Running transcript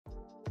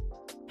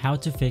How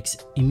to fix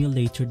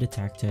emulator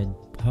detected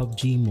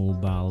PUBG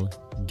Mobile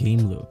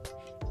Gameloop.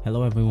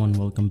 Hello everyone,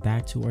 welcome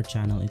back to our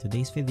channel. In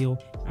today's video,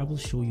 I will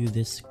show you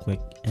this quick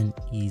and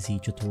easy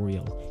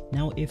tutorial.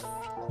 Now, if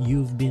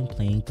you've been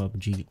playing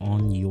PUBG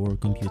on your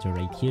computer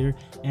right here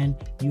and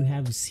you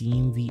have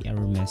seen the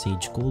error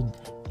message called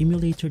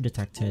emulator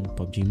detected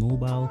PUBG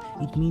Mobile,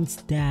 it means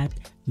that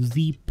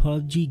the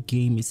PUBG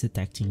game is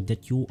detecting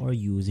that you are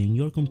using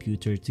your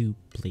computer to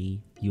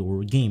play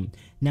your game.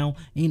 Now,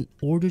 in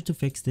order to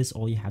fix this,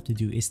 all you have to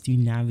do is to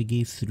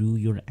navigate through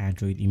your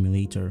Android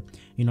emulator.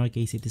 In our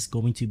case, it is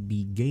going to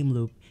be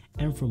Gameloop,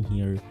 and from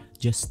here,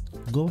 just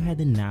go ahead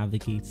and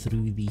navigate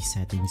through the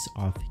settings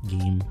of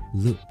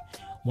Gameloop.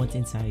 Once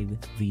inside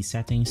the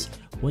settings,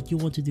 what you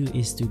want to do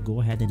is to go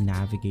ahead and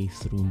navigate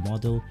through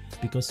model,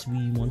 because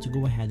we want to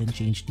go ahead and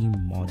change the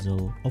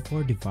model of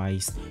our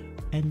device,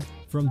 and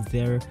from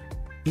there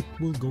it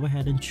will go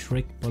ahead and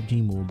trick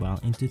PUBG Mobile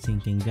into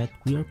thinking that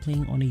we are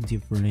playing on a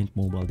different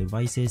mobile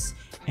devices,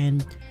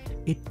 and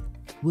it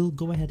will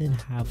go ahead and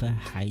have a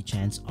high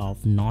chance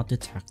of not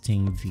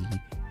detecting the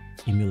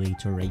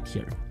emulator right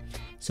here.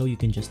 So you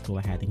can just go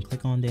ahead and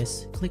click on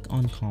this, click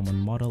on common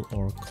model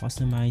or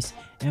customize,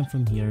 and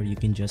from here you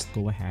can just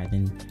go ahead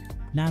and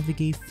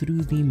navigate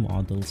through the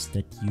models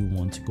that you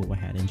want to go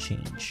ahead and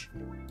change.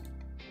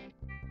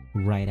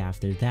 Right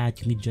after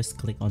that, you can just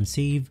click on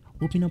save,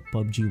 open up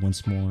PUBG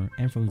once more,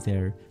 and from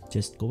there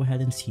just go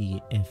ahead and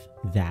see if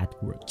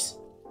that works.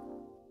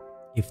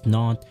 If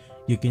not,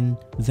 you can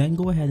then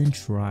go ahead and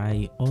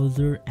try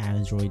other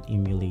Android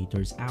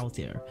emulators out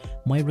there.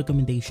 My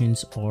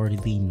recommendations are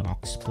the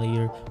Nox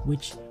player,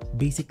 which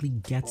basically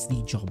gets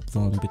the job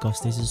done because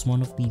this is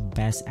one of the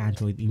best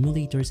Android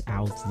emulators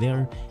out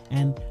there,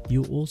 and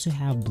you also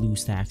have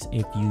BlueStacks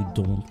if you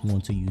don't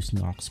want to use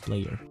Nox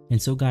player.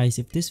 And so guys,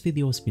 if this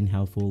video has been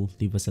helpful,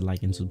 leave us a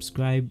like and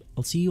subscribe.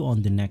 I'll see you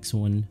on the next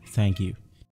one. Thank you.